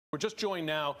We're just joined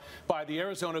now by the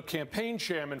Arizona campaign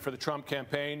chairman for the Trump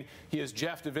campaign. He is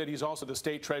Jeff DeWit. He's also the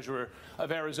state treasurer of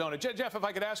Arizona. Jeff, if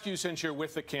I could ask you, since you're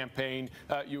with the campaign,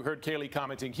 you heard Kayleigh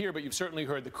commenting here, but you've certainly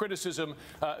heard the criticism,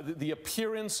 the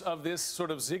appearance of this sort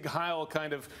of Zig Heil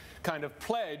kind of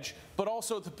pledge, but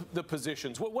also the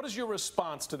positions. What is your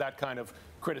response to that kind of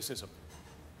criticism?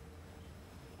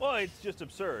 Well, it's just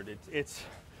absurd. It's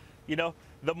you know,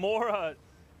 the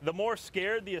more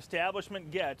scared the establishment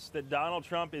gets that Donald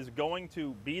Trump is going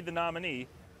to be the nominee,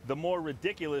 the more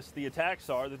ridiculous the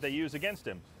attacks are that they use against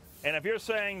him. And if you're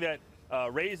saying that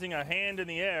raising a hand in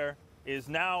the air is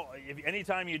now,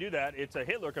 anytime you do that, it's a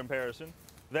Hitler comparison,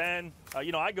 then,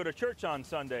 I go to church on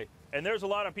Sunday, and there's a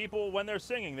lot of people, when they're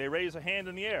singing, they raise a hand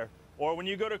in the air. Or when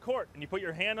you go to court and you put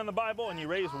your hand on the Bible and you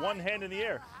raise one hand in the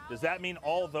air, does that mean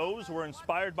all those were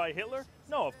inspired by Hitler?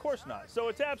 No, of course not. So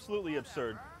it's absolutely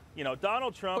absurd.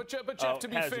 Donald Trump but Jeff, to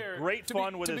be has fair, great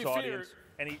fun with his audience,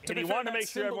 and he wanted to make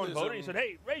sure everyone voted. He said,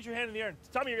 hey, raise your hand in the air and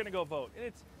tell me you're going to go vote.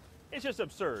 And it's just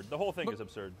absurd. The whole thing is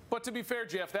absurd. But to be fair,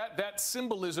 Jeff, that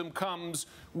symbolism comes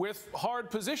with hard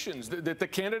positions that the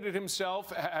candidate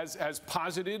himself has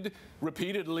posited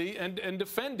repeatedly and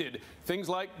defended. Things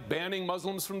like banning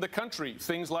Muslims from the country,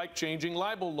 things like changing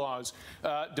libel laws,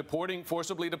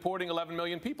 forcibly deporting 11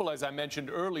 million people, as I mentioned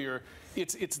earlier.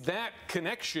 It's that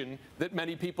connection that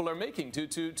many people are making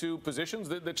to positions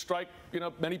that strike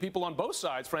many people on both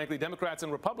sides, frankly, Democrats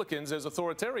and Republicans, as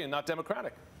authoritarian, not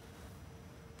democratic.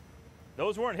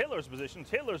 Those weren't Hitler's positions.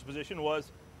 Hitler's position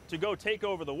was to go take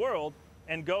over the world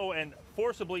and go and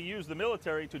forcibly use the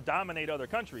military to dominate other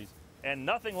countries. And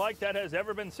nothing like that has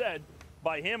ever been said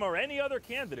by him or any other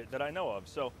candidate that I know of.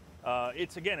 So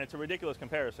it's a ridiculous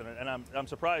comparison, and I'm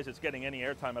surprised it's getting any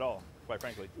airtime at all, quite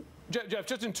frankly. Jeff,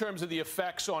 just in terms of the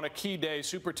effects on a key day,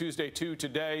 Super Tuesday 2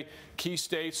 today, key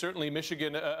state, certainly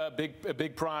Michigan, a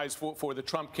big prize for the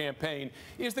Trump campaign.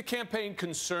 Is the campaign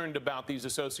concerned about these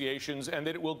associations and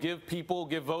that it will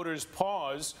give voters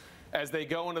pause as they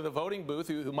go into the voting booth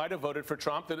who might have voted for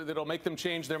Trump, that it'll make them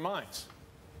change their minds?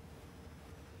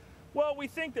 Well, we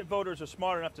think that voters are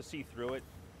smart enough to see through it.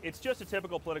 It's just a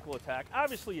typical political attack.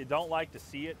 Obviously, you don't like to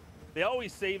see it. They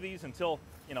always save these until,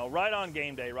 right on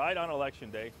game day, right on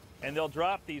election day, and they'll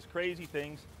drop these crazy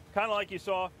things, kind of like you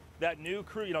saw that new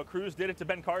Cruz did it to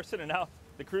Ben Carson, and now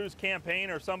the Cruz campaign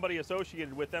or somebody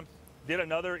associated with them did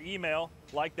another email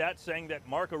like that saying that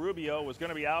Marco Rubio was going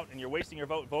to be out and you're wasting your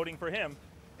vote voting for him.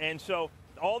 And so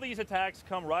all these attacks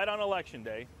come right on election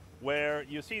day where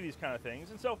you see these kind of things.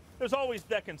 And so there's always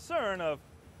that concern of,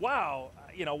 wow,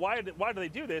 why do they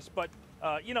do this? But,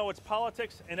 it's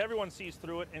politics and everyone sees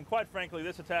through it. And quite frankly,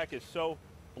 this attack is so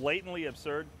blatantly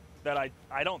absurd that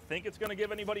I don't think it's going to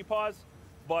give anybody pause.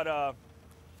 But,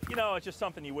 it's just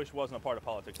something you wish wasn't a part of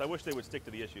politics. I wish they would stick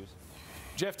to the issues.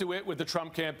 Jeff DeWit with the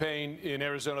Trump campaign in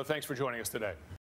Arizona. Thanks for joining us today.